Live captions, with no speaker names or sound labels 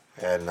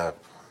And I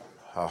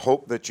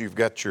hope that you've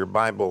got your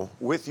Bible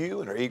with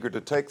you and are eager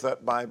to take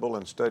that Bible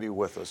and study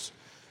with us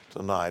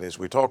tonight as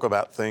we talk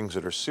about things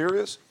that are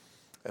serious,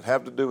 that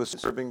have to do with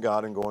serving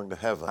God and going to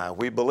heaven.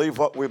 We believe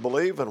what we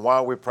believe and why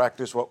we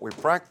practice what we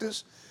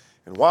practice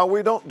and why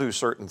we don't do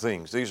certain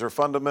things. These are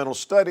fundamental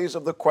studies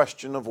of the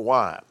question of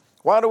why.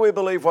 Why do we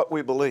believe what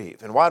we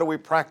believe and why do we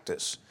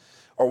practice?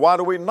 Or why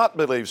do we not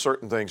believe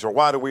certain things? Or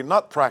why do we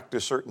not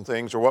practice certain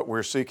things? Or what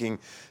we're seeking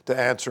to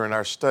answer in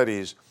our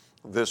studies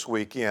this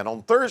weekend.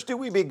 On Thursday,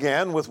 we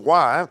began with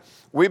why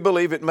we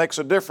believe it makes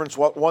a difference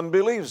what one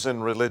believes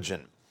in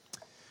religion.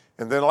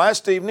 And then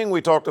last evening,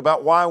 we talked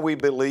about why we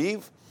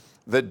believe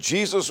that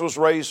Jesus was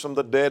raised from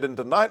the dead. And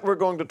tonight, we're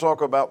going to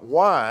talk about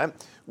why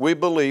we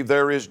believe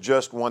there is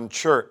just one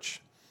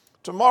church.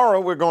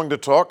 Tomorrow, we're going to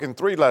talk in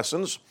 3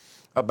 lessons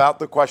about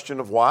the question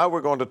of why.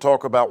 We're going to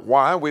talk about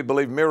why we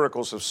believe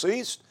miracles have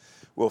ceased.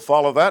 We'll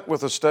follow that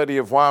with a study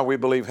of why we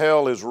believe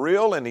hell is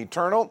real and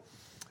eternal.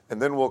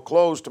 And then we'll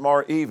close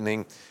tomorrow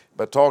evening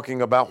by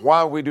talking about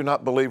why we do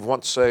not believe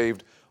once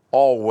saved,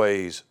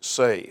 always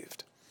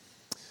saved.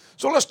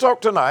 So let's talk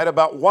tonight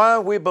about why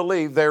we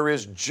believe there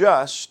is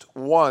just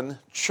one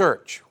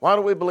church. Why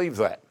do we believe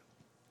that?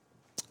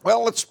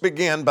 Well, let's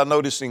begin by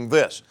noticing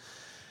this.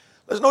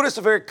 Let's notice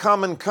a very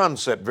common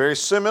concept, very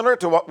similar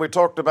to what we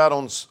talked about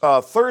on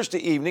Thursday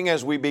evening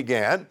as we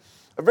began.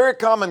 A very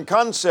common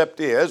concept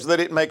is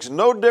that it makes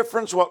no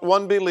difference what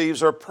one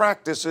believes or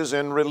practices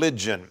in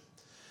religion.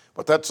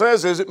 What that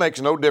says is it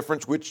makes no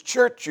difference which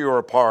church you're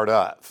a part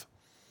of.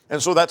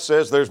 And so that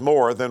says there's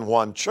more than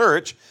one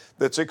church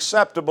that's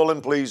acceptable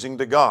and pleasing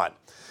to God.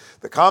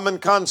 The common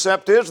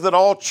concept is that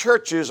all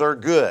churches are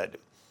good.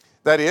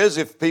 That is,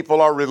 if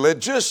people are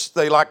religious,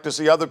 they like to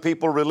see other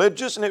people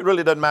religious, and it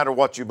really doesn't matter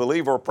what you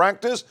believe or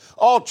practice.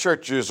 All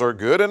churches are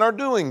good and are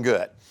doing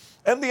good.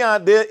 And the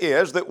idea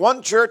is that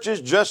one church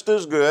is just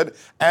as good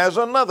as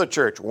another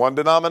church. One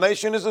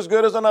denomination is as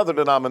good as another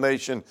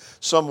denomination,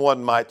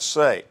 someone might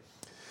say.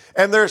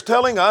 And there's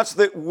telling us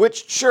that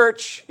which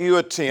church you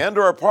attend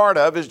or are part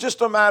of is just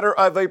a matter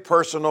of a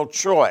personal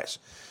choice.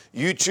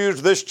 You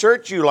choose this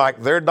church, you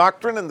like their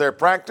doctrine and their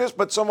practice,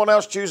 but someone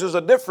else chooses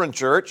a different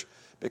church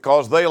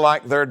because they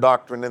like their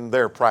doctrine and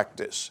their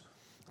practice.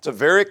 It's a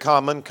very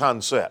common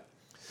concept.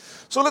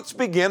 So let's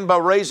begin by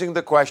raising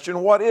the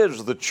question, what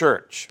is the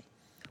church?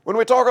 When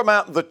we talk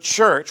about the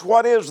church,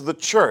 what is the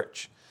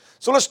church?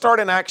 So let's start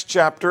in Acts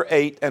chapter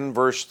 8 and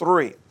verse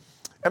 3.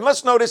 And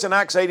let's notice in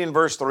Acts 8 and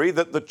verse 3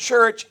 that the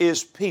church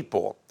is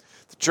people.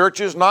 The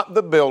church is not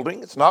the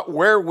building. It's not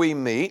where we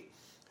meet.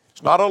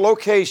 It's not a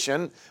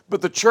location,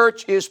 but the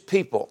church is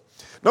people.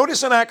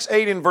 Notice in Acts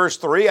 8 and verse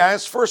 3,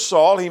 as for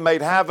Saul, he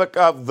made havoc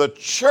of the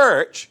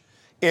church,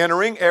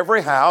 entering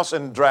every house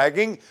and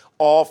dragging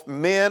off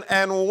men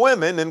and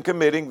women and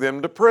committing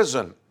them to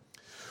prison.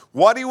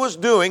 What he was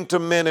doing to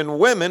men and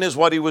women is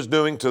what he was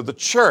doing to the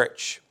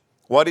church.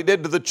 What he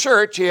did to the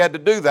church, he had to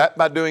do that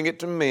by doing it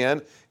to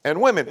men and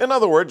women. In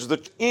other words,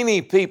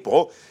 any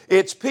people,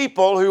 it's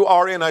people who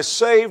are in a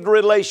saved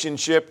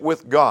relationship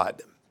with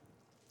God.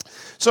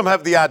 Some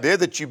have the idea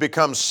that you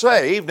become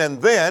saved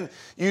and then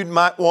you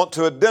might want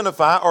to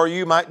identify or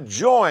you might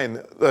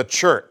join the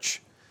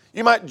church.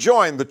 You might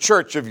join the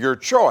church of your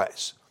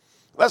choice.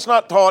 That's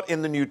not taught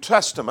in the New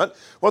Testament.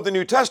 What the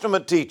New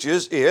Testament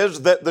teaches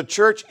is that the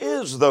church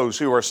is those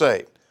who are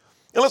saved.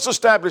 And let's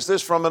establish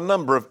this from a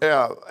number of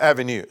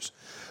avenues.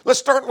 Let's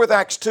start with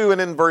Acts 2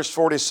 and in verse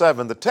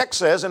 47. The text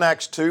says in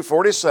Acts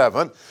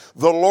 2:47,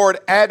 the Lord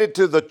added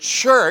to the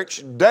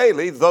church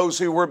daily those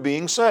who were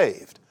being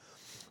saved.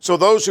 So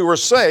those who were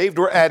saved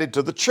were added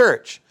to the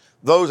church.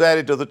 Those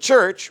added to the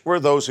church were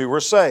those who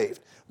were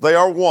saved. They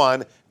are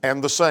one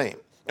and the same.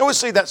 And we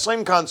see that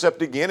same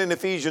concept again in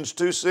Ephesians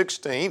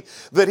 2:16,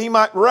 that he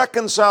might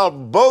reconcile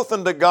both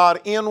unto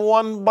God in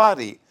one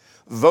body.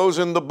 Those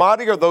in the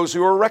body are those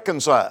who are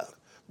reconciled.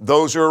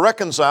 Those who are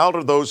reconciled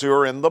are those who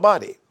are in the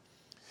body.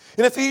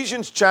 In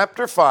Ephesians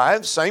chapter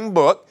 5, same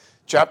book,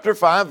 chapter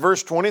 5,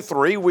 verse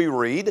 23, we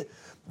read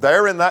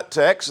there in that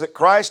text that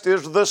Christ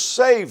is the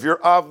Savior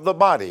of the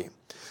body.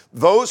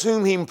 Those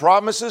whom he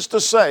promises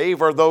to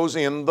save are those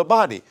in the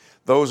body.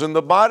 Those in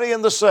the body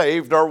and the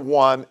saved are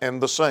one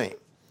and the same.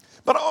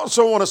 But I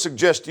also want to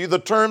suggest to you the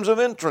terms of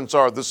entrance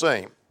are the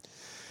same.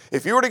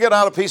 If you were to get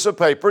out a piece of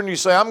paper and you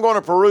say, I'm going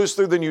to peruse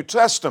through the New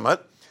Testament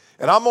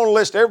and I'm going to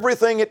list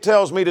everything it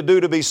tells me to do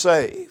to be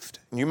saved,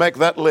 and you make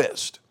that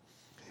list.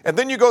 And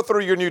then you go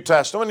through your New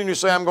Testament and you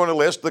say, I'm going to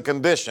list the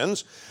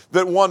conditions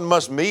that one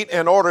must meet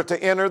in order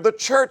to enter the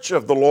church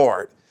of the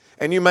Lord.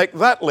 And you make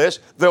that list,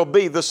 there'll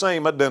be the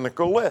same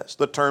identical list.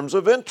 The terms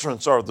of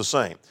entrance are the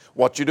same.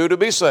 What you do to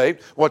be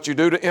saved, what you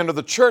do to enter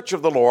the church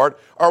of the Lord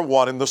are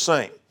one and the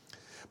same.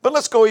 But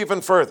let's go even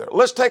further.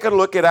 Let's take a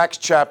look at Acts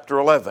chapter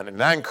 11.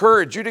 And I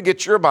encourage you to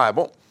get your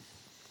Bible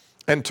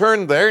and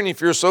turn there. And if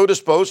you're so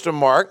disposed to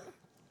mark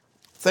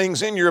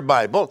things in your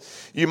Bible,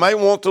 you might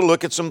want to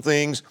look at some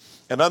things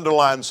and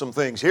underline some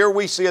things. Here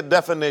we see a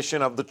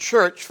definition of the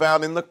church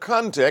found in the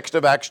context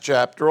of Acts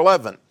chapter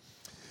 11.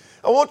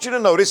 I want you to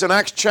notice in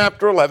Acts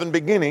chapter 11,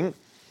 beginning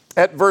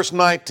at verse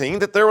 19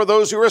 that there were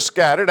those who were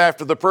scattered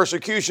after the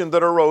persecution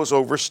that arose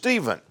over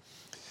Stephen.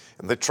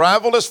 And they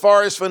traveled as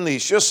far as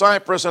Phoenicia,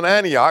 Cyprus, and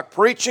Antioch,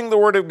 preaching the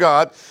word of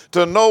God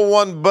to no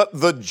one but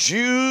the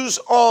Jews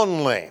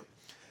only.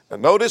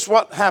 And notice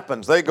what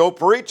happens. They go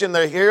preach and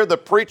they hear the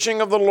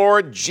preaching of the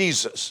Lord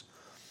Jesus.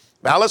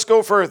 Now let's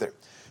go further.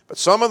 But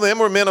some of them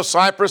were men of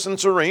Cyprus and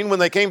Cyrene, when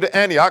they came to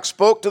Antioch,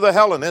 spoke to the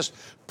Hellenists,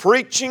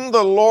 preaching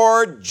the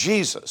Lord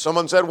Jesus.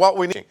 Someone said, what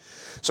we need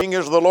sing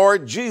is the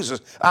Lord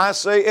Jesus. I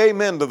say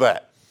amen to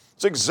that.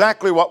 It's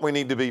exactly what we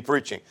need to be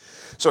preaching.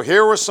 So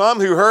here were some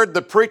who heard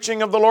the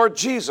preaching of the Lord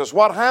Jesus.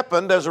 What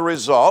happened as a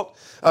result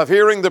of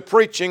hearing the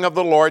preaching of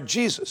the Lord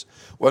Jesus?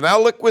 Well, now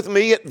look with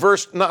me at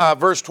verse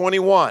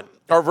 21,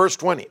 or verse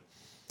 20.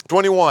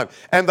 21,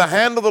 and the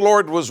hand of the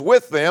Lord was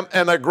with them,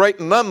 and a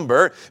great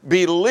number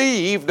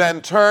believed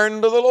and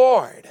turned to the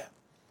Lord.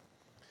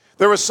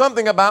 There was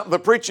something about the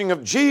preaching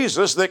of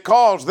Jesus that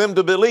caused them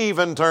to believe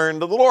and turn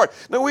to the Lord.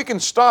 Now we can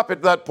stop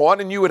at that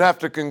point, and you would have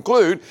to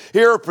conclude,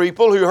 here are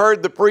people who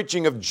heard the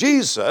preaching of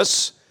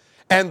Jesus,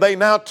 and they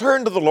now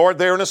turn to the Lord.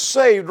 They're in a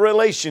saved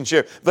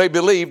relationship. They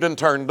believed and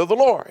turned to the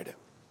Lord.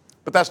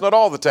 But that's not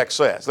all the text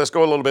says. Let's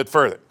go a little bit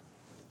further.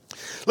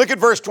 Look at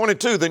verse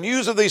 22. The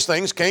news of these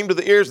things came to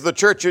the ears of the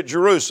church at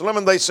Jerusalem,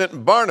 and they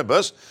sent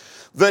Barnabas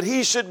that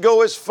he should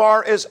go as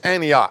far as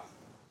Antioch.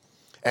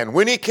 And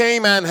when he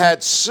came and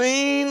had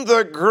seen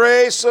the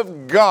grace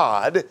of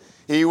God,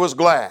 he was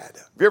glad.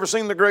 Have you ever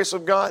seen the grace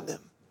of God? Have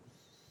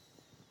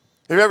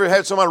you ever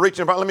had someone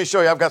reaching about, let me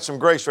show you, I've got some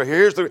grace right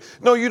here.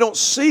 No, you don't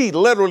see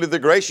literally the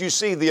grace. You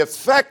see the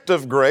effect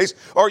of grace,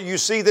 or you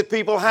see that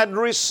people had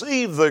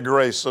received the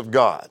grace of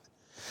God.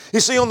 You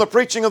see, on the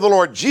preaching of the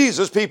Lord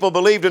Jesus, people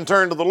believed and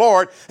turned to the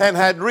Lord and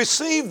had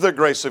received the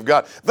grace of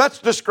God. That's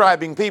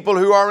describing people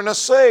who are in a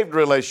saved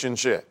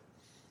relationship.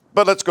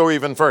 But let's go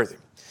even further.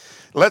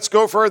 Let's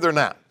go further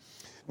now.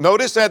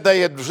 Notice that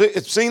they had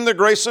seen the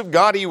grace of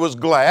God. He was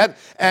glad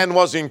and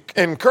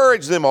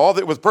encouraged them all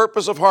that with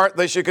purpose of heart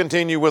they should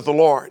continue with the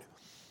Lord.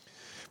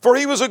 For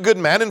he was a good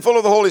man and full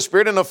of the Holy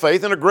Spirit and of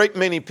faith, and a great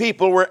many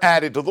people were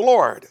added to the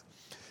Lord.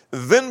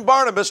 Then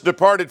Barnabas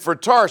departed for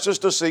Tarsus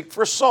to seek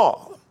for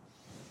Saul.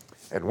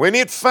 And when he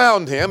had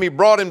found him, he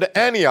brought him to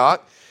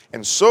Antioch.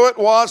 And so it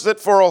was that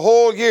for a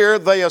whole year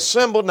they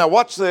assembled, now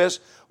watch this,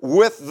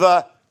 with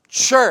the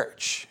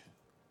church.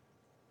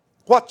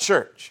 What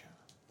church?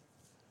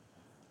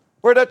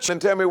 Where that church?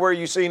 And tell me where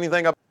you see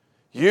anything about.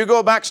 You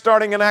go back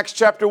starting in Acts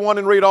chapter 1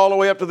 and read all the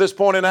way up to this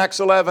point in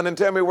Acts 11 and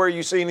tell me where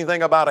you see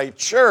anything about a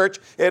church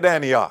at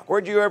Antioch.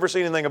 Where'd you ever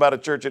see anything about a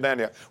church at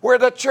Antioch?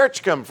 Where'd that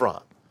church come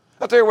from?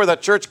 I'll tell you where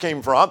that church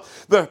came from.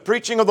 The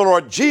preaching of the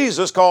Lord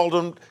Jesus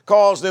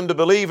caused them to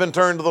believe and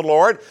turn to the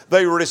Lord.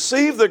 They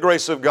received the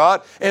grace of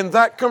God, and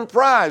that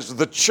comprised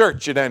the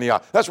church at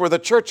Antioch. That's where the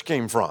church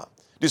came from.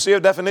 Do you see a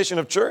definition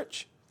of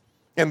church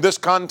in this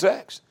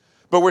context?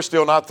 But we're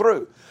still not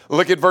through.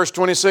 Look at verse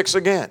 26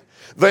 again.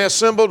 They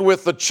assembled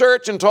with the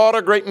church and taught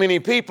a great many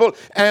people,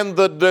 and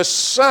the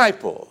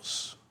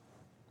disciples.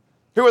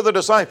 Who are the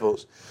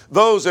disciples?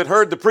 Those that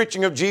heard the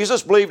preaching of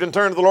Jesus, believed and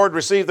turned to the Lord,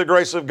 received the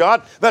grace of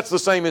God. That's the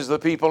same as the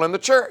people in the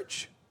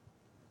church.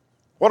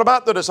 What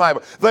about the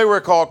disciples? They were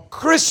called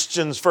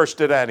Christians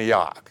first at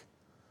Antioch.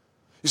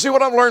 You see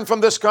what I've learned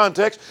from this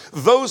context?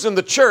 Those in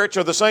the church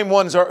are the same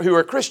ones who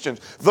are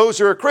Christians. Those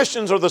who are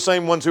Christians are the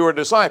same ones who are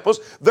disciples.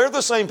 They're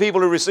the same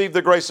people who received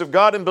the grace of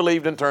God and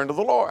believed and turned to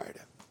the Lord.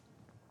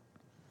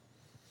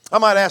 I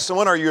might ask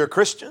someone, are you a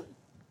Christian?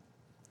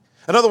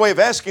 Another way of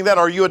asking that,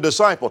 are you a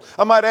disciple?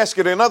 I might ask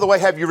it another way,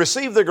 have you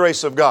received the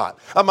grace of God?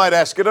 I might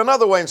ask it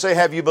another way and say,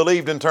 have you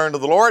believed and turned to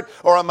the Lord?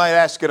 Or I might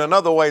ask it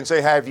another way and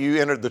say, have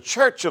you entered the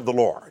church of the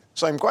Lord?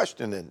 Same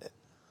question, isn't it?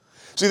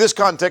 See, this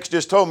context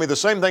just told me the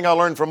same thing I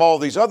learned from all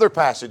these other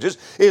passages,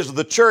 is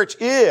the church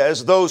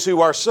is those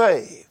who are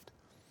saved.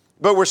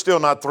 But we're still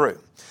not through.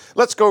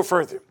 Let's go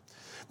further.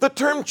 The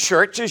term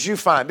church, as you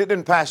find it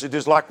in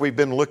passages like we've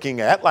been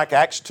looking at, like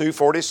Acts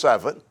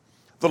 2:47,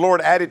 the Lord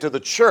added to the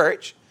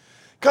church,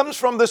 comes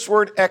from this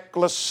word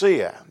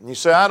ekklesia. You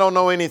say, I don't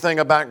know anything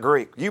about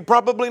Greek. You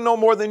probably know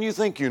more than you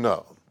think you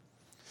know.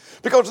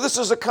 Because this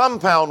is a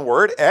compound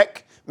word,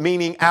 ek,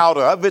 meaning out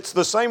of. It's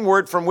the same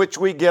word from which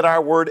we get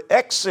our word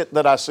exit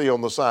that I see on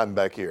the sign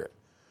back here.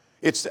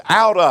 It's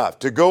out of,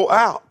 to go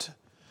out.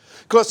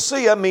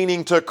 Klesia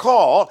meaning to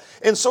call,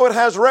 and so it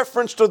has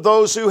reference to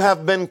those who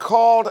have been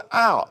called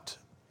out.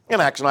 In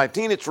Acts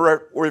 19, it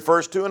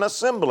refers to an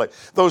assembly,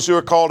 those who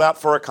are called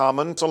out for a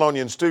common,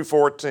 Thessalonians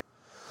 2:14.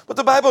 But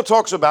the Bible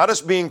talks about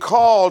us being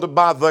called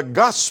by the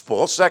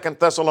gospel, 2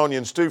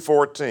 Thessalonians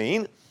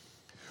 2:14.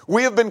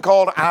 We have been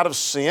called out of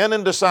sin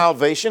into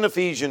salvation,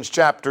 Ephesians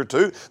chapter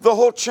 2. The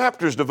whole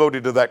chapter is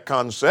devoted to that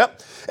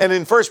concept. And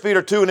in 1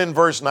 Peter 2 and in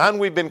verse 9,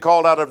 we've been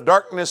called out of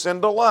darkness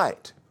into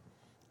light.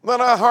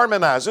 That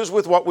harmonizes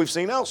with what we've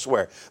seen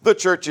elsewhere. The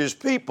church is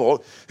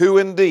people who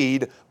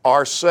indeed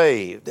are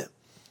saved.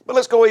 But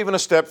let's go even a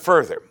step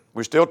further.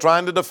 We're still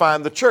trying to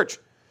define the church.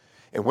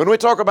 And when we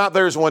talk about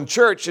there's one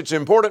church, it's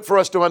important for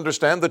us to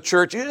understand the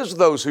church is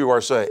those who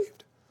are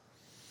saved.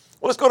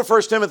 Well, let's go to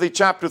 1 Timothy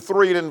chapter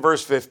 3 and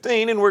verse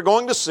 15, and we're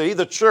going to see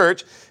the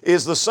church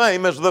is the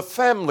same as the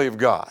family of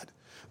God.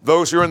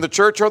 Those who are in the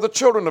church are the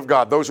children of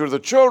God. Those who are the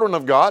children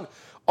of God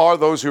are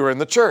those who are in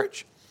the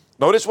church.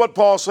 Notice what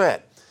Paul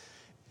said,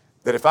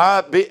 that if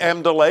I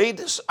am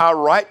delayed, I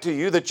write to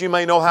you that you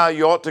may know how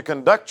you ought to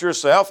conduct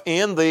yourself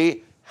in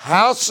the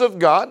house of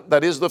God,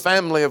 that is the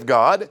family of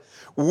God,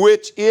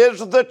 which is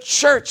the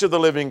church of the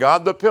living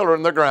God, the pillar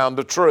and the ground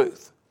of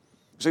truth.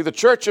 See, the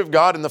church of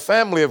God and the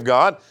family of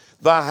God,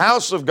 the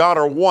house of God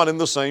are one and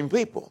the same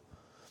people.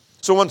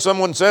 So when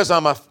someone says,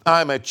 I'm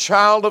a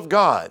child of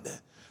God,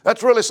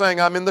 that's really saying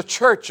I'm in the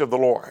church of the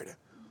Lord.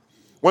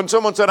 When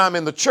someone said I'm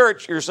in the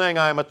church, you're saying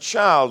I am a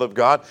child of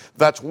God.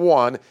 That's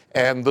one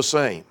and the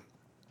same.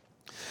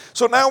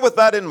 So now with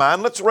that in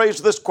mind, let's raise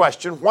this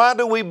question. Why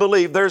do we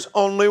believe there's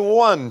only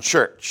one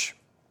church?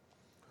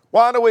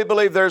 Why do we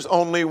believe there's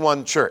only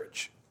one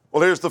church?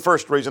 Well, here's the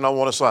first reason I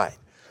want to say.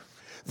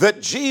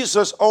 That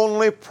Jesus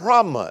only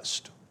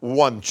promised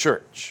one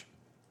church.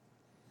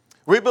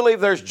 We believe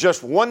there's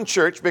just one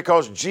church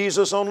because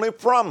Jesus only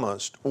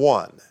promised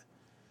one.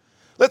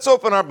 Let's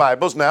open our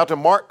Bibles now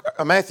to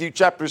Matthew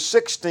chapter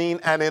 16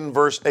 and in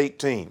verse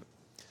 18.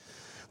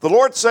 The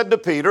Lord said to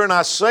Peter, and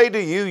I say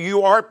to you,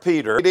 you are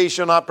Peter, and he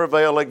shall not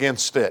prevail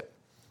against it.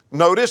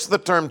 Notice the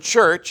term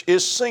church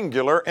is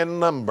singular in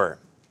number.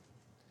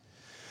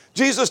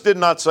 Jesus did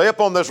not say,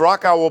 upon this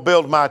rock I will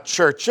build my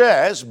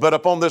churches, but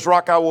upon this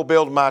rock I will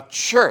build my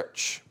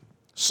church.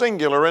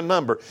 Singular in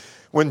number.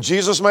 When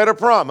Jesus made a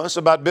promise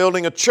about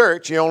building a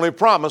church, He only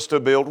promised to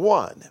build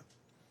one.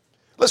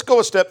 Let's go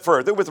a step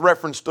further with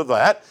reference to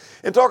that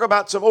and talk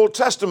about some Old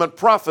Testament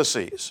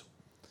prophecies.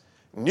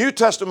 New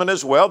Testament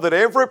as well, that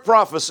every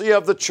prophecy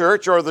of the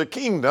church or the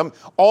kingdom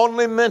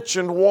only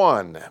mentioned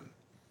one.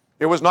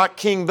 It was not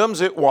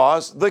kingdoms, it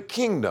was the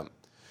kingdom.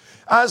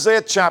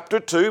 Isaiah chapter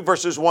 2,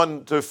 verses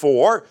 1 to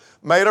 4,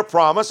 made a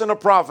promise and a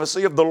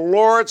prophecy of the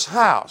Lord's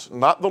house.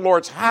 Not the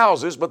Lord's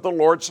houses, but the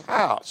Lord's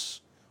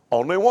house.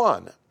 Only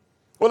one.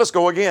 Well, let's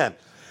go again.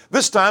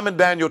 This time in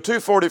Daniel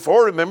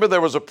 2:44, remember there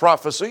was a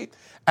prophecy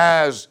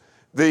as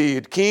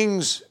the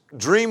king's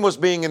dream was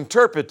being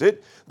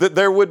interpreted that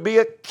there would be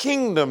a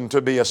kingdom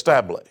to be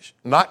established.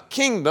 Not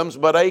kingdoms,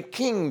 but a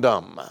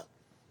kingdom.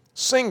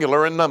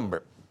 Singular in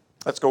number.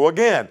 Let's go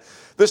again.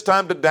 This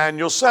time to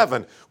Daniel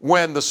 7,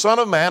 when the Son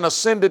of Man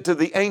ascended to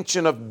the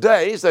Ancient of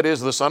Days, that is,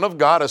 the Son of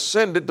God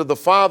ascended to the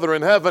Father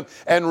in heaven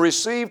and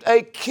received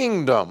a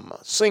kingdom,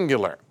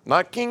 singular.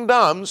 Not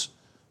kingdoms,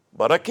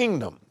 but a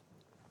kingdom.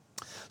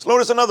 So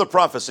notice another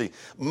prophecy.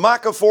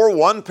 Micah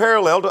 4:1,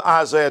 parallel to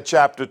Isaiah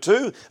chapter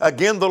 2.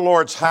 Again, the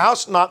Lord's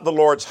house, not the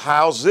Lord's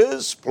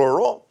houses,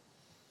 plural.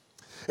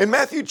 In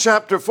Matthew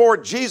chapter 4,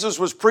 Jesus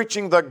was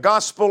preaching the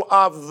gospel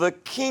of the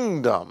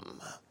kingdom.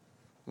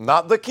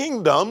 Not the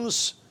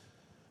kingdoms,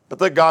 but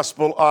the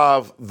gospel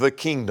of the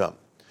kingdom.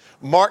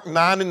 Mark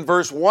 9 and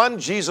verse 1,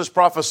 Jesus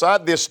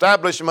prophesied the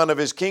establishment of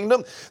His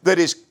kingdom, that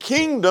His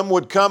kingdom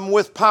would come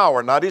with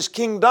power. Not His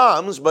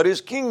kingdoms, but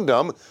His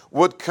kingdom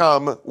would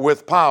come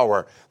with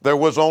power. There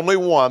was only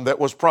one that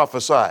was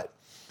prophesied.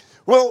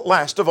 Well,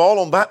 last of all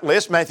on that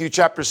list, Matthew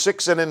chapter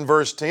 6 and in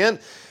verse 10,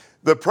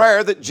 the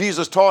prayer that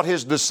Jesus taught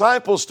His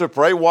disciples to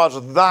pray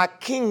was, Thy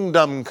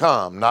kingdom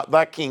come. Not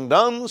Thy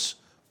kingdoms,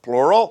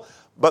 plural,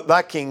 but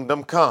Thy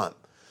kingdom come.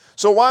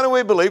 So why do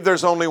we believe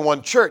there's only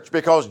one church?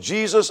 Because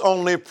Jesus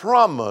only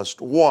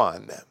promised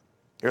one.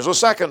 Here's a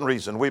second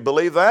reason we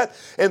believe that,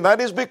 and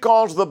that is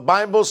because the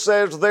Bible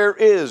says there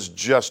is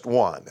just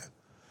one.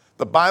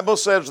 The Bible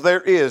says there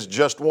is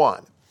just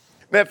one.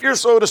 Now, if you're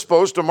so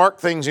disposed to mark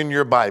things in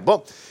your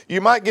Bible, you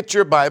might get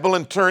your Bible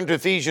and turn to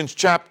Ephesians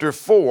chapter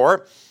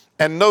 4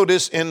 and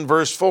notice in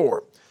verse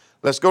 4.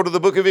 Let's go to the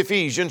book of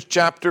Ephesians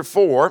chapter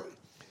 4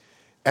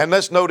 and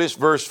let's notice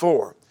verse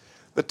 4.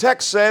 The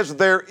text says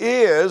there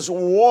is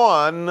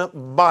one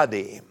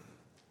body.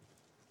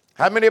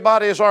 How many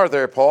bodies are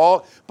there,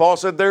 Paul? Paul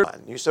said there's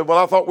one. You said, well,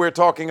 I thought we were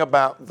talking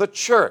about the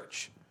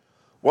church.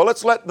 Well,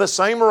 let's let the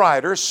same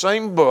writer,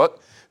 same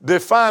book,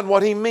 define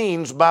what he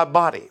means by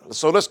body.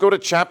 So let's go to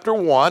chapter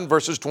 1,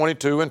 verses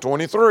 22 and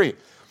 23.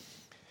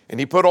 And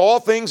He put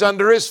all things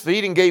under His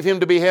feet and gave Him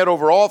to be head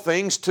over all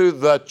things to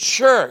the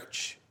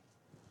church,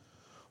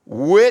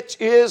 which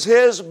is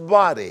His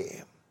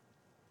body.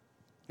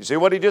 You see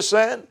what he just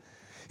said?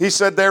 He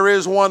said there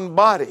is one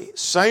body.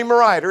 Same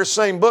writer,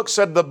 same book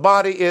said the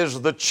body is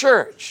the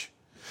church.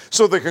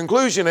 So the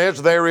conclusion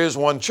is there is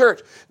one church.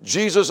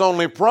 Jesus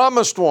only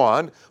promised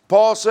one.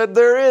 Paul said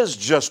there is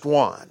just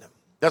one.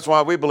 That's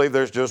why we believe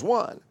there's just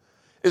one.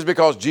 It's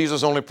because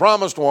Jesus only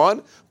promised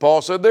one.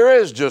 Paul said there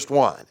is just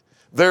one.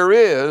 There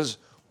is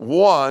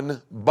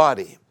one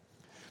body.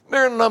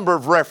 There are a number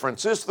of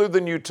references through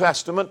the New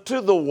Testament to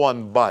the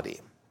one body.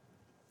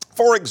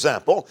 For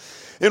example,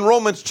 in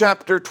Romans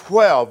chapter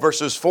 12,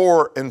 verses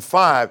 4 and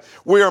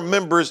 5, we are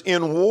members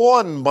in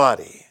one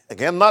body.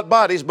 Again, not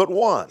bodies, but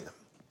one.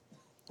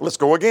 Let's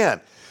go again.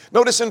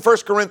 Notice in 1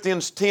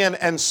 Corinthians 10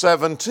 and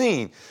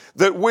 17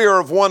 that we are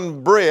of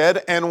one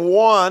bread and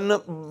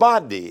one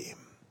body.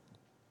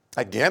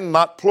 Again,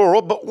 not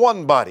plural, but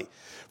one body.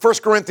 1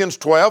 Corinthians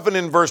 12 and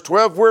in verse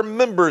 12, we're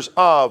members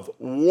of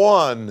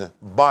one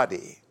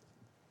body.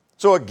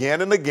 So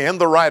again and again,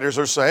 the writers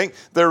are saying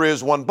there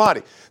is one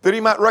body, that He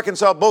might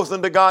reconcile both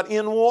unto God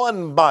in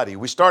one body.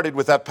 We started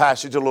with that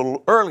passage a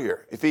little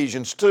earlier,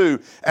 Ephesians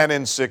 2 and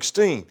in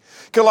 16.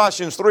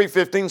 Colossians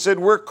 3:15 said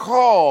we're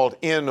called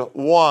in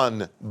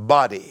one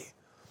body.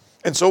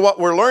 And so what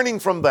we're learning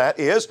from that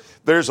is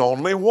there's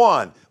only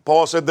one.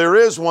 Paul said there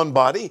is one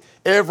body.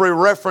 Every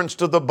reference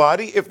to the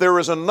body, if there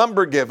is a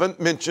number given,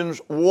 mentions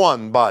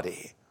one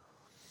body.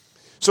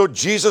 So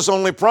Jesus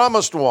only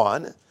promised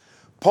one.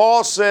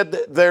 Paul said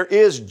that there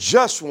is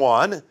just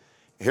one.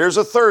 Here's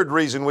a third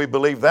reason we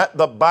believe that.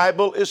 The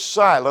Bible is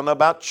silent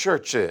about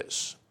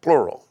churches,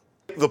 plural.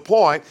 The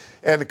point,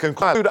 and to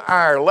conclude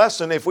our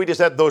lesson, if we just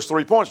had those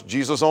 3 points,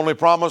 Jesus only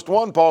promised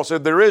one, Paul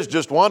said there is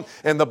just one,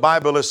 and the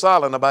Bible is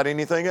silent about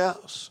anything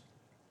else.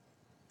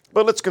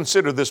 But let's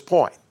consider this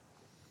point.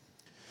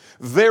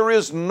 There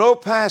is no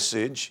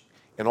passage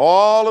in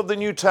all of the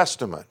New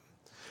Testament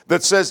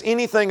that says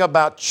anything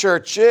about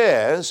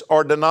churches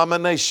or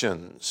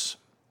denominations.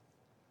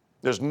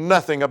 There's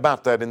nothing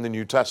about that in the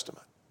New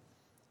Testament.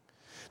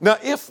 Now,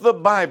 if the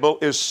Bible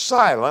is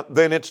silent,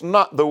 then it's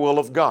not the will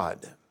of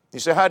God. You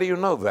say, how do you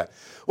know that?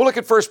 Well, look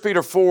at 1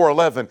 Peter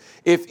 4:11.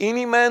 If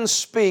any man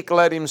speak,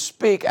 let him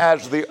speak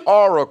as the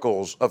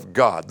oracles of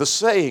God, the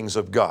sayings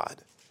of God.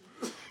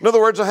 In other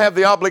words, I have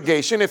the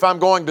obligation, if I'm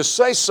going to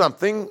say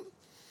something,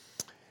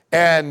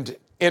 and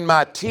in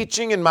my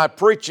teaching, in my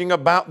preaching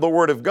about the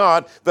Word of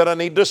God, that I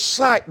need to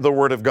cite the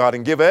Word of God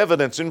and give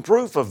evidence and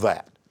proof of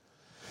that.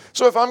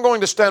 So if I'm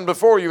going to stand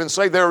before you and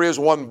say there is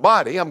one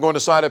body, I'm going to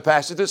cite a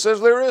passage that says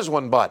there is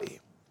one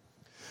body.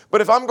 But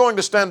if I'm going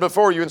to stand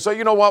before you and say,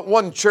 you know what,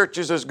 one church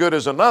is as good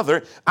as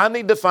another, I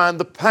need to find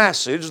the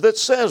passage that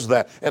says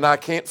that, and I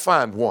can't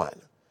find one.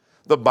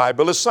 The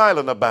Bible is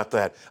silent about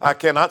that. I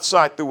cannot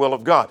cite the will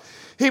of God.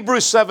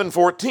 Hebrews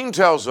 7:14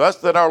 tells us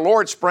that our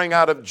Lord sprang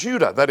out of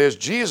Judah. That is,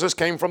 Jesus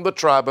came from the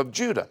tribe of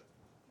Judah,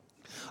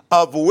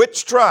 of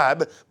which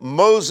tribe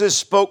Moses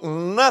spoke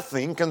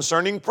nothing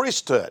concerning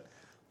priesthood.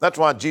 That's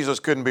why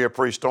Jesus couldn't be a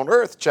priest on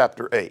earth,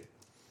 chapter 8,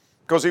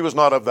 because he was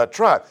not of that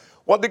tribe.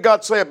 What did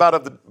God say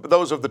about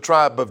those of the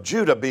tribe of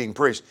Judah being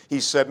priests? He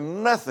said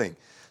nothing.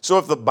 So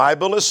if the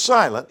Bible is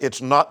silent,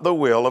 it's not the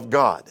will of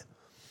God.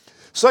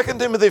 2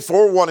 Timothy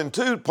 4:1 and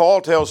 2,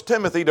 Paul tells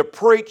Timothy to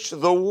preach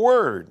the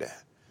Word.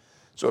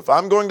 So if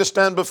I'm going to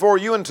stand before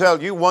you and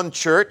tell you one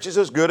church is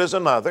as good as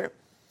another,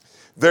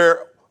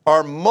 there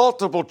are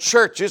multiple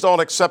churches all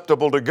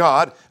acceptable to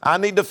God, I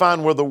need to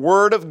find where the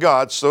Word of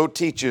God so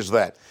teaches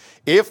that.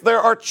 If there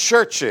are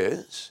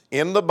churches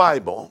in the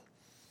Bible,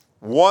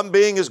 one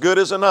being as good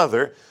as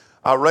another,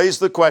 I raise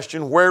the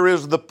question, where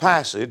is the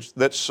passage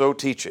that so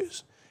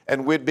teaches?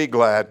 And we'd be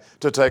glad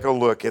to take a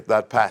look at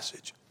that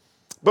passage.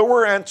 But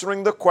we're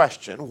answering the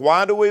question,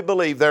 why do we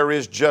believe there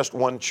is just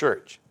one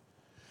church?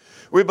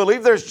 We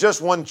believe there's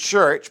just one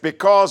church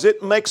because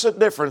it makes a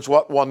difference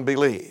what one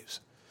believes.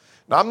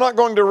 Now, I'm not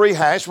going to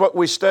rehash what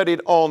we studied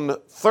on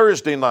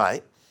Thursday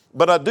night,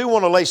 but I do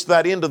want to lace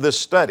that into this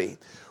study,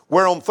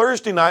 where on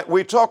Thursday night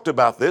we talked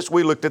about this.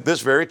 We looked at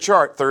this very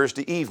chart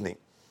Thursday evening.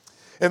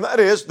 And that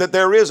is that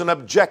there is an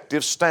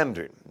objective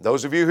standard.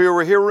 Those of you who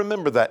were here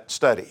remember that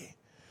study.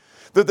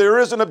 That there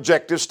is an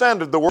objective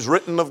standard. The word is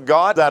written of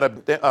God,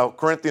 that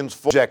Corinthians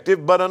 4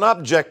 objective, but an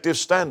objective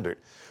standard.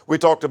 We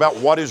talked about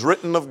what is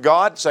written of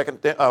God, 2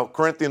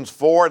 Corinthians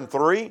 4 and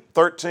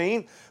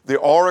 13, the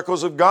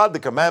oracles of God, the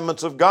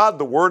commandments of God,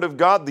 the Word of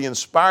God, the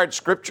inspired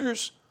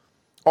Scriptures.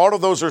 All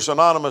of those are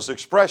synonymous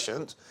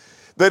expressions.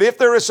 That if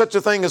there is such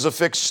a thing as a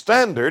fixed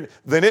standard,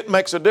 then it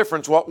makes a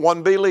difference what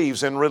one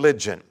believes in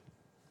religion.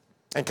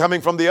 And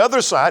coming from the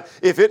other side,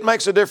 if it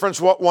makes a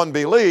difference what one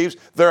believes,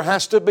 there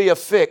has to be a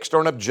fixed or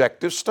an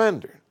objective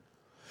standard.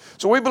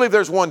 So we believe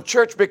there's one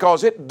church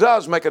because it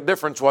does make a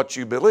difference what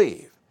you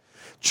believe.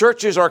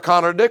 Churches are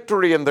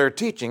contradictory in their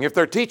teaching. If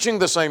they're teaching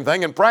the same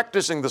thing and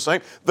practicing the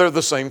same, they're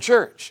the same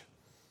church.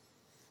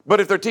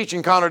 But if they're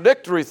teaching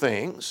contradictory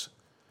things,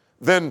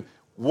 then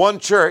one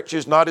church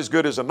is not as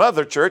good as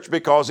another church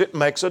because it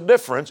makes a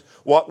difference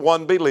what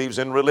one believes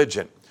in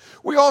religion.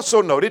 We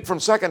also noted from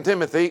 2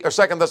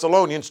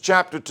 Thessalonians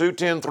chapter 2,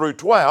 10 through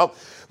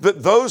 12,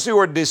 that those who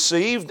are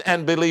deceived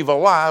and believe a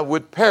lie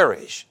would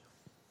perish.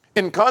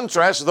 In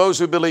contrast, those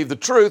who believe the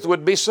truth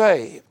would be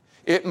saved.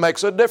 It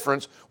makes a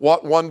difference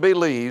what one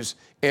believes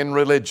in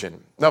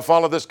religion. Now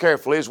follow this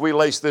carefully as we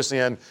lace this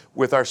in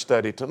with our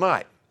study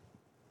tonight.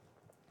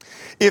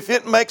 If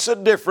it makes a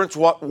difference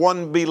what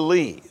one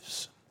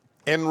believes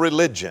in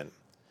religion,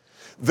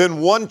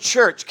 then one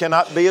church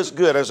cannot be as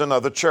good as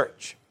another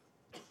church.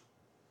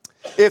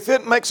 If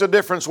it makes a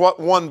difference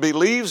what one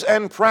believes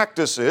and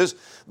practices,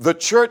 the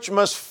church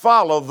must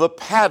follow the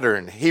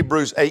pattern,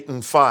 Hebrews 8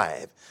 and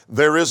 5.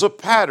 There is a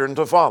pattern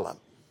to follow.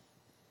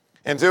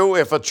 And so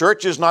if a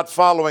church is not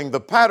following the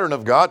pattern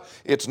of God,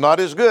 it's not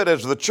as good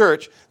as the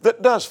church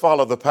that does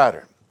follow the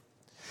pattern.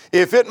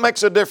 If it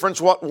makes a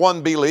difference what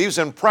one believes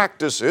and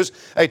practices,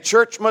 a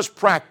church must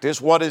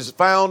practice what is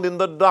found in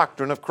the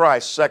doctrine of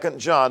Christ, 2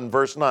 John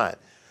verse 9.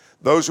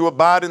 Those who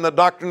abide in the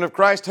doctrine of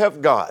Christ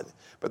have God.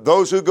 But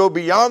those who go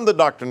beyond the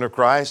doctrine of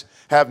Christ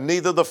have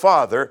neither the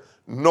Father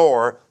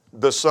nor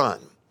the Son.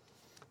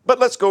 But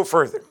let's go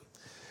further.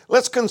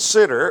 Let's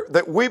consider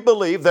that we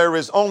believe there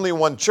is only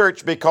one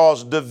church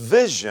because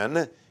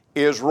division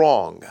is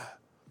wrong.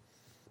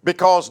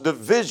 Because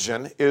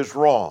division is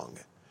wrong.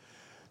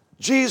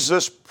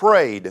 Jesus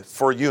prayed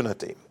for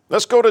unity.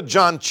 Let's go to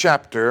John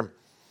chapter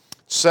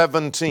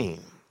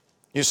 17.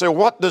 You say,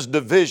 what does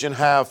division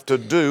have to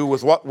do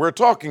with what we're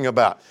talking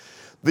about?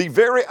 The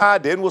very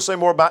idea, and we'll say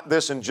more about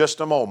this in just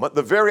a moment,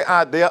 the very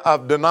idea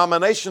of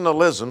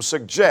denominationalism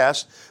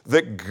suggests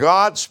that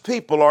God's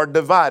people are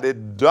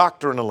divided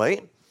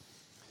doctrinally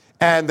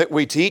and that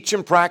we teach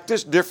and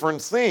practice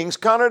different things,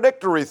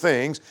 contradictory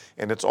things,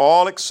 and it's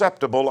all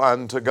acceptable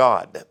unto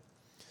God.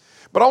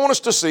 But I want us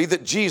to see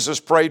that Jesus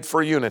prayed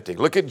for unity.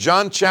 Look at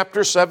John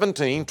chapter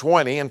 17,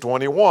 20 and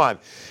 21.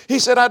 He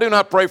said, I do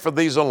not pray for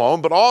these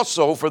alone, but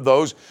also for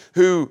those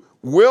who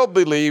will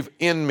believe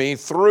in me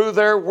through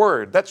their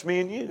word. That's me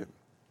and you.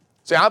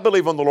 See, I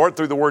believe on the Lord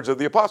through the words of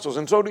the apostles,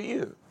 and so do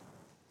you.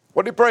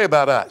 What did he pray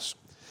about us?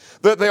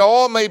 That they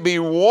all may be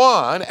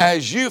one,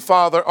 as you,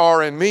 Father,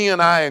 are in me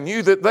and I in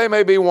you, that they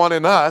may be one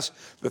in us,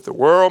 that the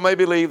world may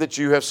believe that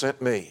you have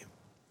sent me.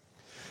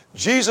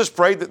 Jesus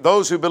prayed that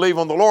those who believe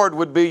on the Lord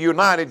would be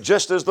united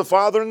just as the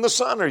Father and the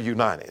Son are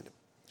united.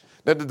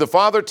 Now, did the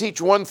Father teach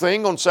one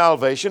thing on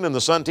salvation and the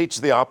Son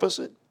teach the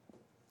opposite?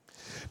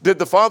 Did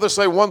the Father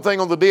say one thing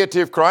on the deity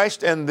of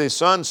Christ and the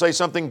Son say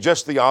something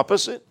just the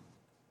opposite?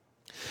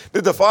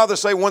 Did the Father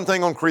say one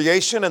thing on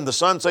creation and the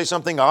Son say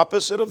something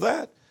opposite of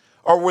that?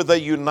 Or were they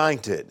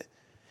united?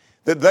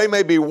 That they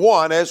may be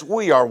one as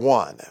we are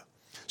one.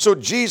 So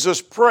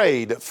Jesus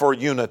prayed for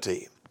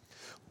unity.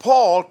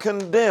 Paul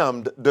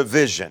condemned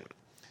division.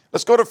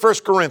 Let's go to 1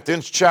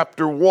 Corinthians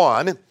chapter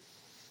 1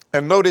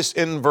 and notice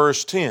in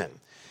verse 10.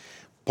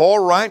 Paul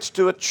writes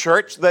to a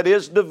church that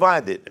is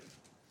divided.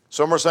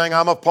 Some are saying,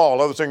 I'm of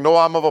Paul. Others saying, no,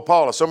 I'm of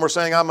Apollos. Some are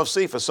saying, I'm of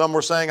Cephas. Some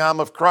were saying, I'm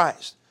of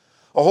Christ.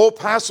 A whole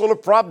passel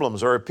of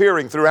problems are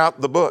appearing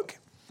throughout the book.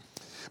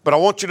 But I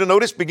want you to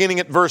notice, beginning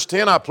at verse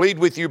 10, I plead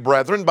with you,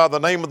 brethren, by the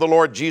name of the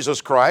Lord Jesus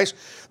Christ,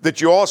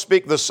 that you all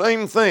speak the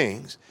same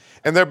things,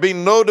 and there be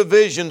no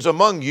divisions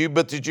among you,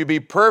 but that you be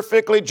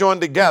perfectly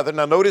joined together.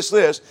 Now notice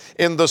this,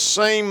 in the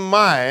same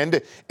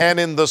mind and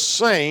in the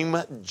same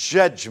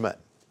judgment.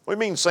 What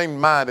do you mean same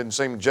mind and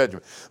same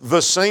judgment?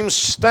 The same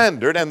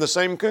standard and the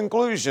same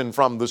conclusion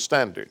from the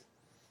standard.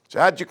 So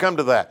how'd you come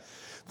to that?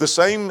 The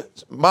same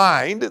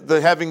mind,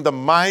 having the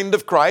mind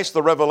of Christ,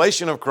 the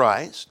revelation of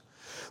Christ.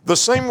 The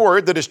same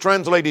word that is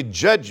translated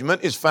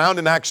judgment is found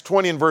in Acts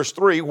 20 and verse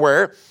 3,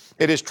 where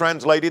it is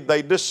translated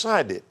they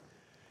decided.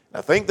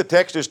 I think the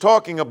text is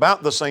talking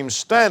about the same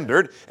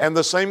standard and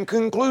the same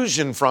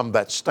conclusion from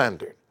that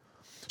standard.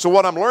 So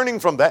what I'm learning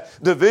from that,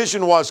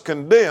 division was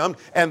condemned,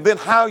 and then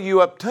how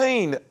you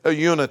obtain a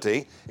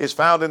unity is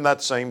found in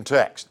that same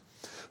text.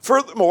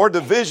 Furthermore,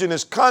 division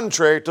is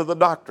contrary to the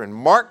doctrine.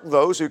 Mark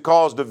those who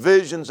cause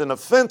divisions and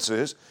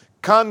offenses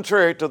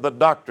contrary to the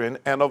doctrine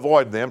and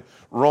avoid them.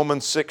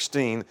 Romans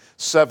 16,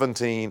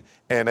 17,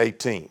 and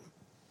 18.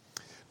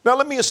 Now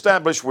let me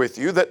establish with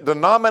you that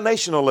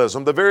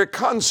denominationalism, the very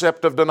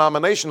concept of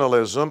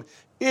denominationalism,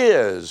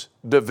 is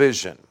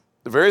division.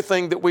 The very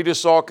thing that we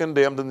just saw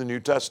condemned in the New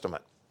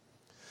Testament.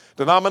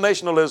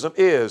 Denominationalism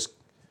is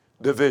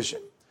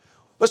division.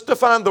 Let's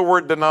define the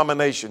word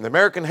denomination. The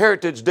American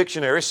Heritage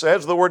Dictionary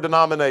says the word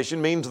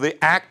denomination means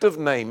the act of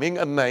naming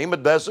a name, a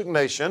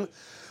designation,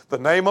 the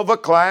name of a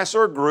class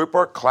or group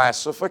or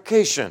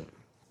classification.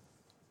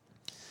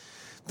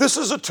 This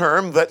is a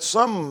term that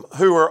some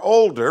who are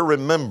older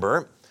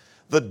remember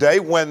the day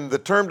when the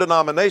term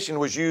denomination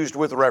was used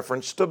with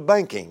reference to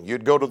banking.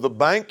 You'd go to the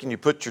bank and you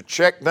put your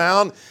check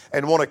down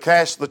and want to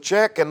cash the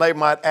check, and they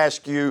might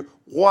ask you,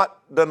 what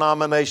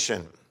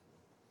denomination?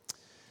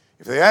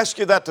 If they ask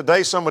you that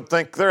today, some would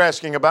think they're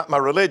asking about my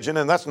religion,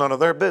 and that's none of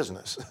their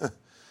business.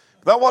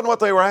 That wasn't what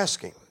they were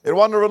asking. It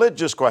wasn't a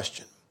religious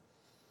question.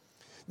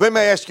 They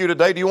may ask you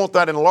today, do you want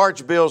that in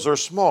large bills or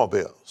small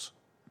bills?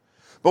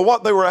 But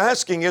what they were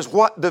asking is,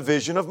 what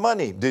division of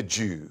money did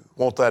you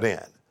want that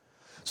in?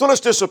 So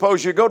let's just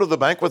suppose you go to the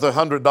bank with a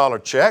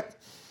 $100 check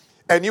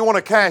and you want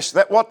to cash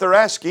that. What they're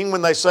asking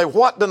when they say,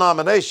 what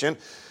denomination,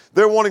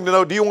 they're wanting to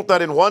know, do you want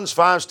that in ones,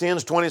 fives,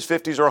 tens, 20s,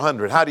 50s, or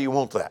 100? How do you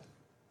want that?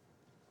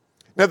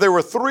 Now, there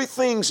were three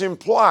things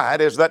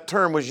implied as that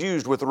term was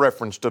used with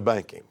reference to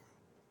banking.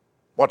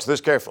 Watch this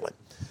carefully.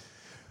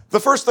 The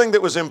first thing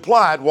that was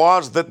implied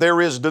was that there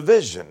is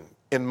division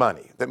in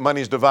money, that money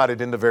is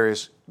divided into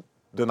various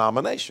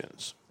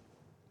denominations,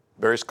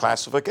 various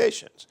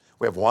classifications.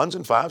 We have ones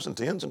and fives and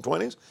tens and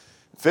 20s,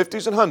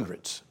 50s and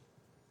hundreds.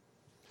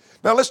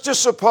 Now let's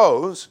just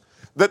suppose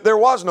that there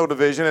was no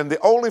division and the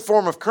only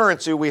form of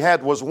currency we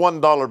had was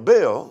 $1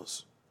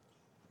 bills.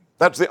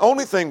 That's the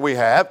only thing we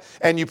have,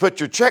 and you put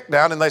your check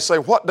down and they say,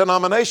 what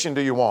denomination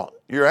do you want?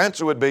 Your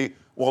answer would be,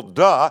 well,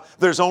 duh,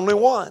 there's only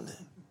one.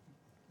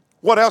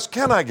 What else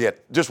can I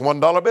get? Just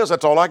 $1 bills,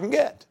 that's all I can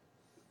get.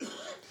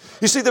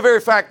 You see, the very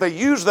fact they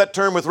use that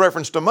term with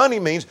reference to money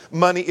means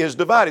money is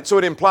divided. So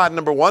it implied,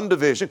 number one,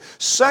 division.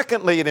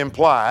 Secondly, it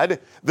implied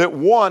that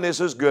one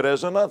is as good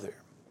as another.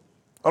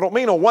 I don't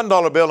mean a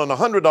 $1 bill and a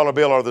 $100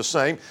 bill are the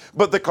same,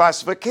 but the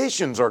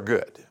classifications are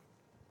good.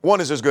 One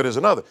is as good as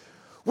another.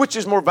 Which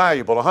is more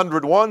valuable,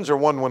 100 ones or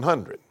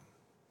 100?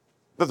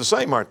 They're the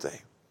same, aren't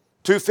they?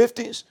 2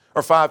 50s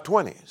or 5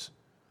 20s?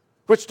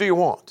 Which do you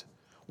want?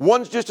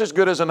 One's just as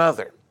good as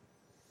another.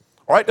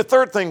 All right, the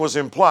third thing was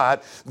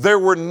implied. There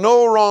were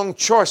no wrong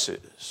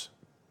choices.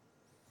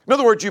 In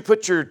other words, you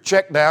put your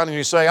check down and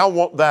you say, I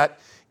want that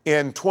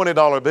in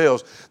 $20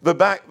 bills. The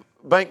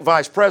bank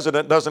vice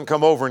president doesn't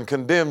come over and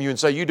condemn you and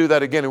say, you do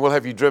that again and we'll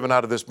have you driven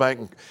out of this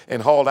bank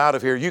and hauled out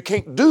of here. You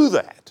can't do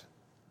that.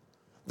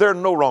 There are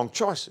no wrong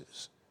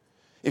choices.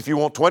 If you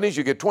want 20s,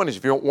 you get 20s.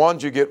 If you want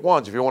ones, you get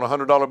ones. If you want a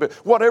 $100 bill,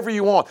 whatever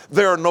you want,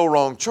 there are no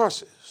wrong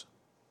choices.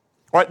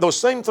 All right, those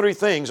same three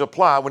things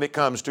apply when it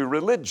comes to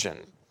religion.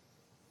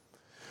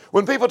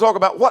 When people talk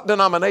about what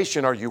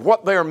denomination are you,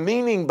 what they're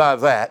meaning by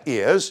that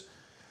is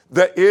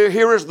that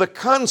here is the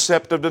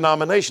concept of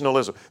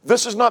denominationalism.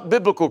 This is not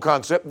biblical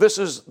concept. This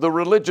is the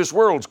religious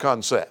world's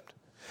concept.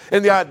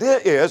 And the idea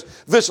is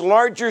this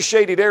larger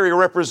shaded area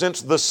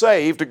represents the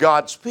saved,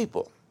 God's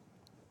people.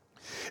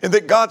 And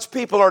that God's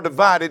people are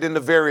divided into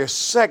various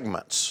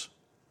segments,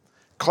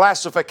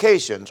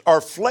 classifications, or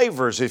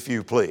flavors, if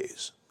you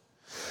please.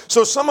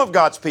 So some of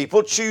God's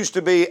people choose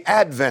to be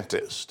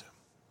Adventist.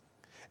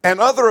 And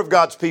other of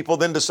God's people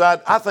then decide,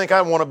 I think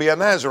I want to be a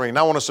Nazarene.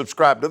 I want to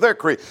subscribe to their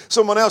creed.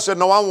 Someone else said,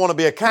 no, I want to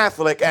be a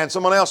Catholic. And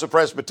someone else a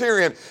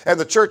Presbyterian. And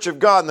the Church of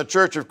God and the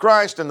Church of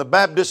Christ and the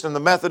Baptist and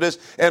the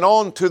Methodist. And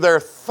on to their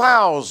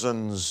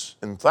thousands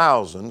and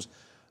thousands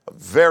of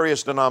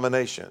various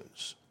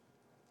denominations.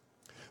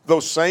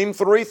 Those same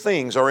three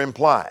things are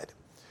implied.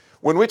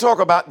 When we talk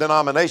about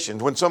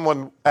denominations, when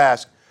someone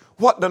asks,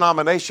 what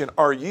denomination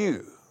are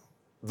you?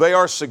 They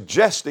are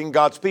suggesting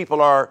God's people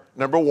are,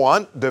 number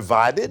one,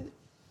 divided.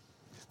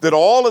 That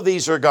all of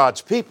these are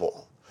God's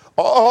people.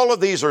 All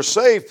of these are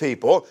saved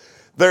people.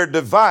 They're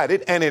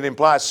divided, and it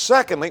implies,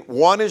 secondly,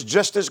 one is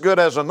just as good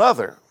as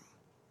another.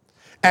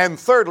 And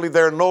thirdly,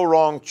 there are no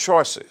wrong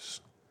choices.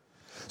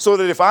 So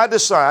that if I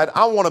decide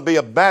I want to be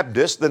a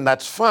Baptist, then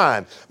that's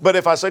fine. But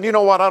if I said, you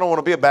know what, I don't want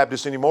to be a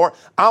Baptist anymore,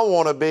 I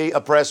want to be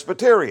a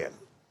Presbyterian.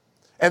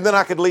 And then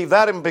I could leave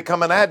that and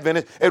become an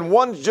Adventist, and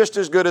one's just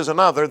as good as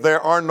another,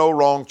 there are no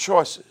wrong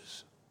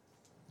choices.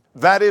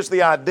 That is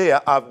the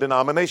idea of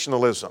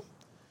denominationalism.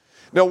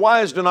 Now,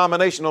 why is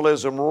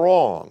denominationalism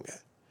wrong?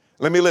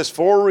 Let me list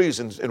 4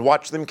 reasons and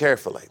watch them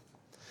carefully.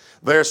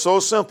 They're so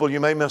simple you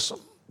may miss them.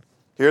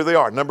 Here they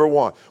are. Number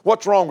 1,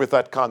 what's wrong with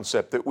that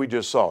concept that we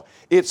just saw?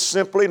 It's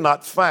simply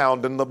not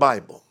found in the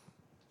Bible.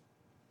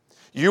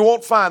 You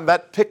won't find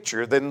that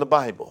picture in the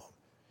Bible.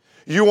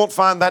 You won't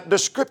find that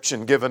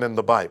description given in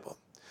the Bible.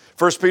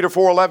 1 Peter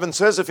 4:11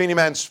 says, if any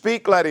man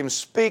speak, let him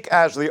speak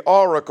as the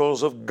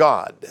oracles of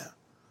God.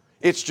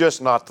 It's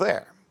just not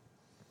there.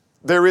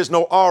 There is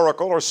no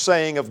oracle or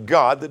saying of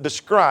God that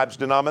describes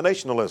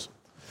denominationalism.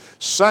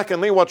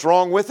 Secondly, what's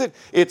wrong with it?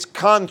 It's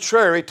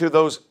contrary to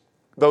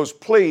those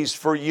pleas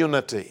for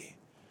unity.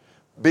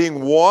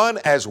 Being one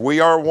as we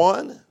are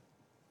one.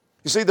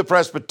 You see, the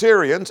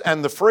Presbyterians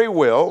and the Free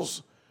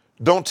Wills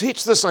don't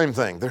teach the same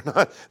thing.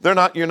 They're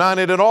not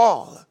united at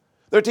all.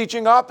 They're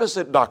teaching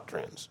opposite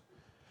doctrines.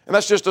 And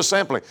that's just a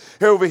sampling.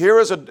 Over here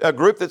is a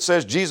group that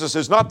says Jesus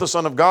is not the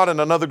Son of God and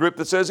another group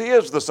that says He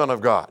is the Son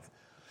of God.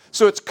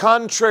 So it's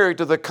contrary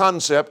to the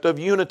concept of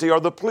unity or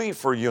the plea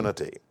for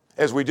unity,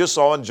 as we just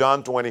saw in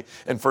John 20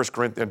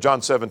 and John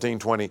 17,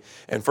 20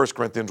 and 1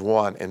 Corinthians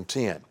 1 and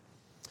 10.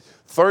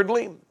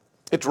 Thirdly,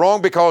 it's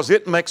wrong because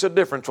it makes a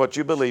difference what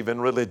you believe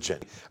in religion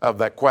of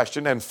that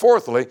question. And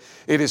fourthly,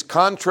 it is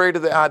contrary to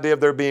the idea of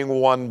there being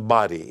one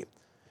body,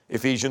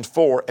 Ephesians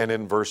 4 and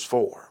in verse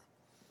 4.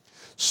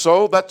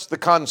 So that's the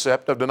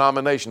concept of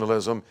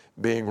denominationalism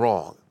being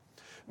wrong.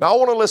 Now I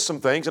want to list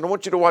some things, and I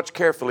want you to watch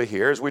carefully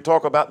here as we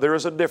talk about there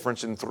is a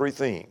difference in 3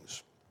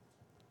 things.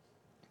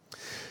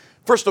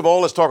 First of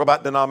all, let's talk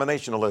about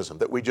denominationalism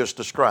that we just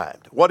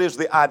described. What is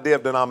the idea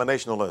of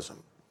denominationalism?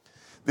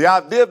 The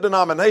idea of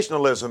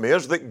denominationalism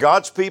is that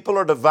God's people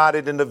are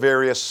divided into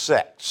various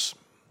sects,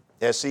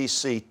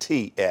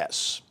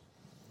 S-E-C-T-S.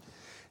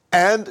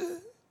 And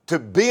to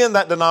be in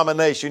that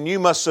denomination, you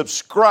must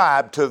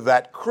subscribe to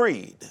that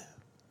creed.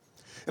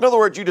 In other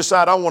words, you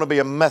decide, I want to be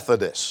a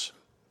Methodist.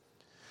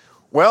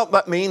 Well,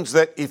 that means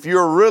that if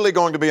you're really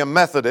going to be a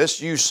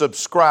Methodist, you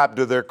subscribe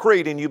to their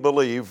creed and you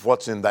believe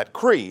what's in that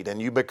creed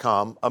and you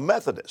become a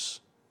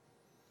Methodist.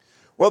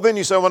 Well, then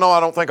you say, well, no,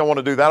 I don't think I want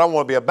to do that. I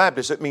want to be a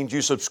Baptist. It means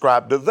you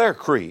subscribe to their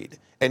creed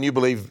and you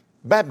believe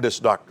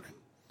Baptist doctrine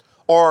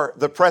or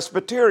the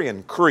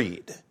Presbyterian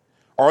creed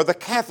or the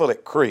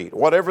Catholic creed,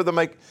 whatever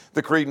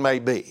the creed may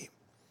be.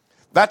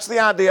 That's the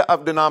idea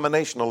of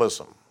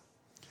denominationalism.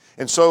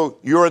 And so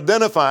you're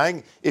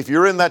identifying, if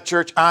you're in that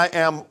church, I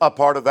am a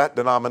part of that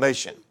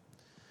denomination.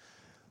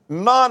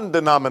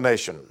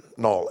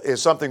 Non-denominational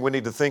is something we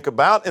need to think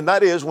about, and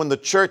that is when the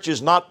church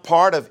is not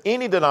part of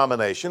any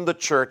denomination, the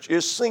church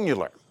is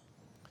singular.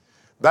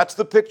 That's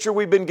the picture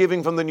we've been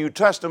giving from the New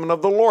Testament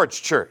of the Lord's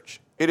church.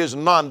 It is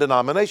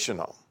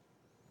non-denominational.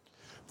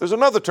 There's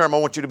another term I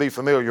want you to be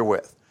familiar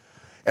with,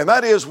 and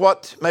that is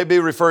what may be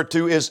referred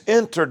to as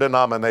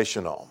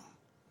interdenominational.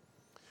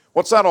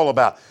 What's that all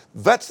about?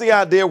 That's the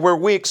idea where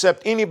we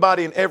accept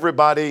anybody and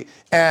everybody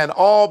and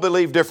all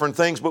believe different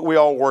things, but we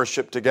all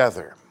worship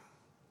together.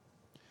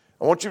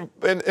 I want you,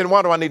 and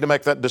why do I need to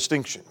make that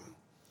distinction?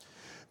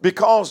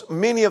 Because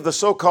many of the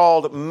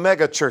so-called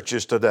mega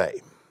churches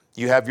today,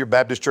 you have your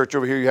Baptist church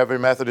over here, you have your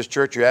Methodist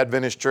church, your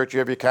Adventist church, you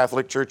have your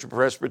Catholic church, your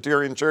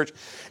Presbyterian church,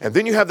 and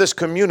then you have this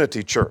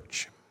community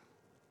church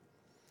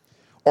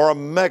or a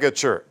mega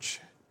church.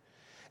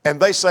 And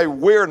they say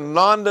we're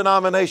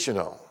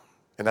non-denominational.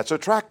 And that's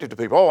attractive to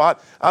people. Oh,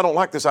 I don't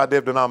like this idea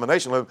of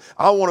denominationalism.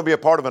 I want to be a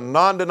part of a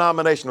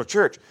non-denominational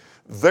church.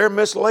 They're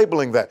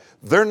mislabeling that.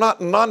 They're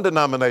not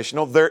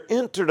non-denominational, they're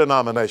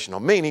interdenominational,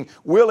 meaning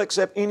we'll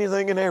accept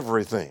anything and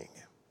everything.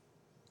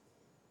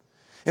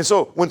 And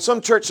so when some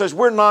church says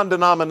we're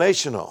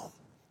non-denominational,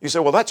 you say,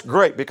 well, that's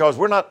great because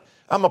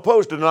I'm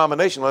opposed to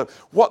denominationalism.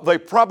 What they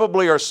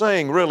probably are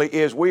saying really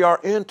is we are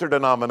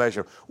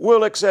interdenominational.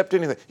 We'll accept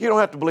anything. You don't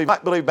have to believe. You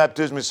might believe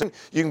baptism is sin.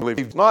 You can believe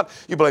it's not.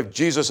 You believe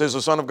Jesus is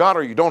the Son of God,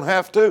 or you don't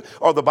have to,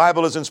 or the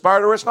Bible is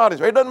inspired or it's not. It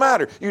doesn't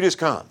matter. You just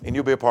come and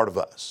you'll be a part of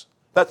us.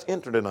 That's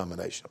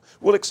interdenominational.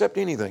 We'll accept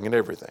anything and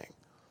everything.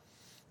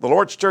 The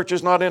Lord's church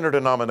is not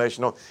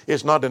interdenominational.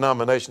 It's not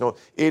denominational.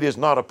 It is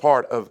not a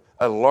part of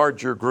a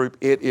larger group.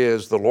 It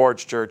is the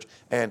Lord's church,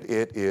 and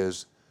it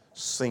is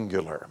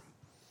singular.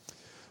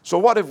 So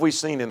what have we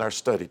seen in our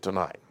study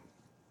tonight?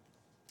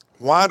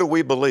 Why do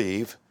we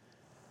believe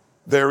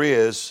there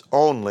is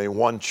only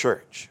one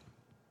church?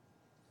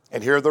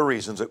 And here are the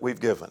reasons that we've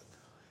given.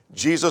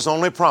 Jesus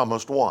only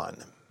promised one.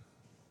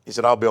 He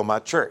said, I'll build my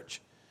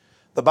church.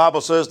 The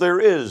Bible says there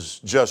is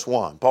just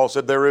one. Paul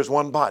said there is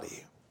one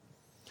body.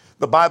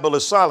 The Bible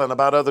is silent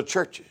about other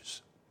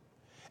churches.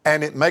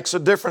 And it makes a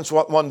difference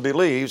what one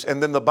believes,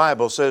 and then the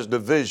Bible says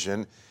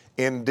division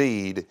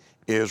indeed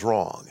is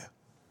wrong.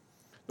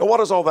 Now, what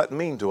does all that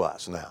mean to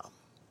us now?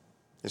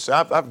 You see,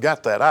 I've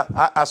got that.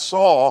 I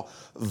saw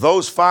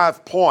those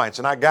 5 points,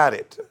 and I got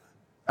it,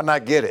 and I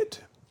get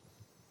it.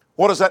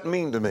 What does that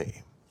mean to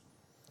me?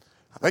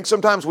 I think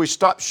sometimes we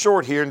stop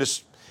short here and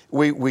just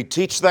we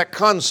teach that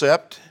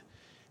concept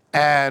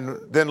and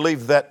then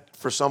leave that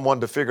for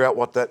someone to figure out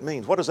what that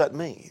means. What does that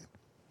mean?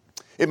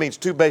 It means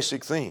 2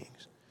 basic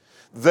things.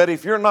 That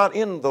if you're not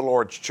in the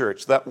Lord's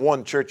church, that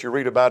one church you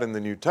read about in the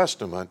New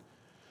Testament,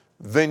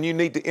 then you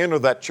need to enter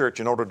that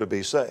church in order to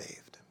be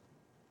saved.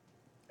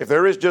 If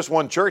there is just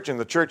one church and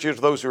the church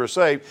is those who are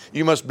saved,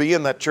 you must be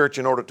in that church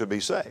in order to be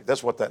saved.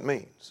 That's what that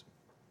means.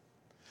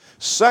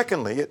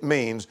 Secondly, it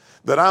means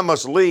that I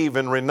must leave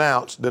and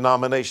renounce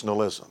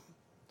denominationalism.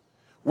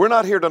 We're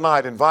not here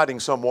tonight inviting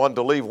someone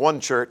to leave one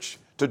church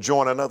to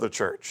join another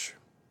church.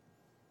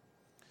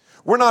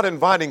 We're not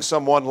inviting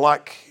someone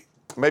like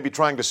maybe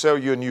trying to sell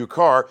you a new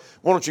car.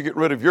 Why don't you get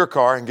rid of your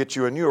car and get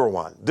you a newer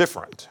one?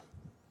 Different.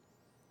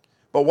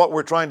 But what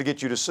we're trying to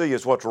get you to see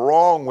is what's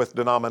wrong with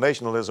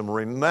denominationalism.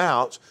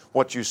 Renounce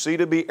what you see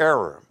to be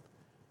error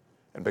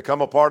and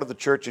become a part of the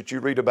church that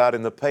you read about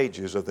in the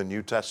pages of the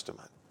New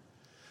Testament.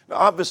 Now,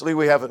 obviously,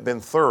 we haven't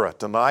been thorough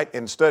tonight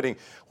in studying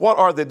what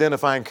are the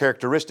identifying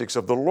characteristics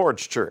of the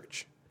Lord's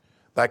church.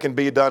 That can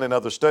be done in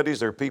other studies.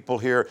 There are people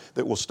here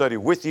that will study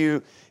with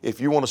you if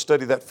you want to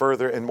study that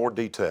further in more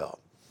detail.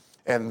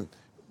 And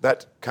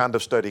that kind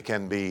of study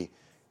can be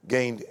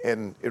gained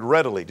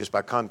readily just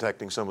by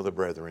contacting some of the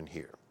brethren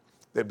here.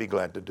 They'd be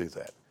glad to do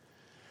that.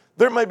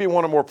 There may be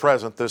one or more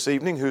present this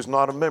evening who's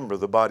not a member of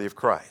the body of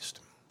Christ.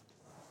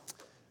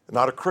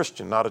 Not a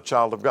Christian, not a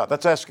child of God.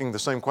 That's asking the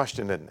same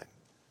question, isn't it?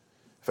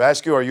 If I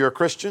ask you, are you a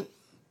Christian?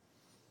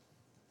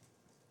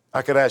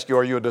 I could ask you,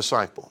 are you a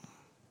disciple?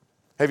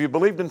 Have you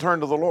believed and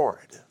turned to the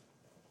Lord?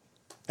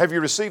 Have you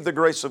received the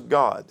grace of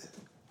God?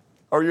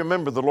 Are you a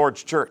member of the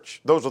Lord's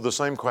church? Those are the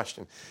same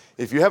question.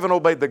 If you haven't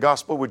obeyed the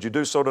gospel, would you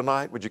do so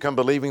tonight? Would you come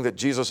believing that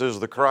Jesus is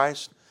the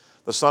Christ,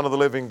 the Son of the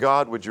living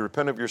God? Would you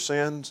repent of your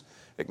sins,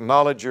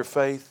 acknowledge your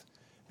faith,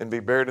 and be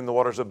buried in the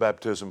waters of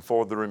baptism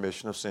for the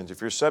remission of sins?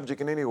 If you're subject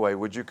in any way,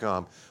 would you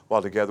come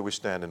while together we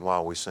stand and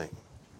while we sing?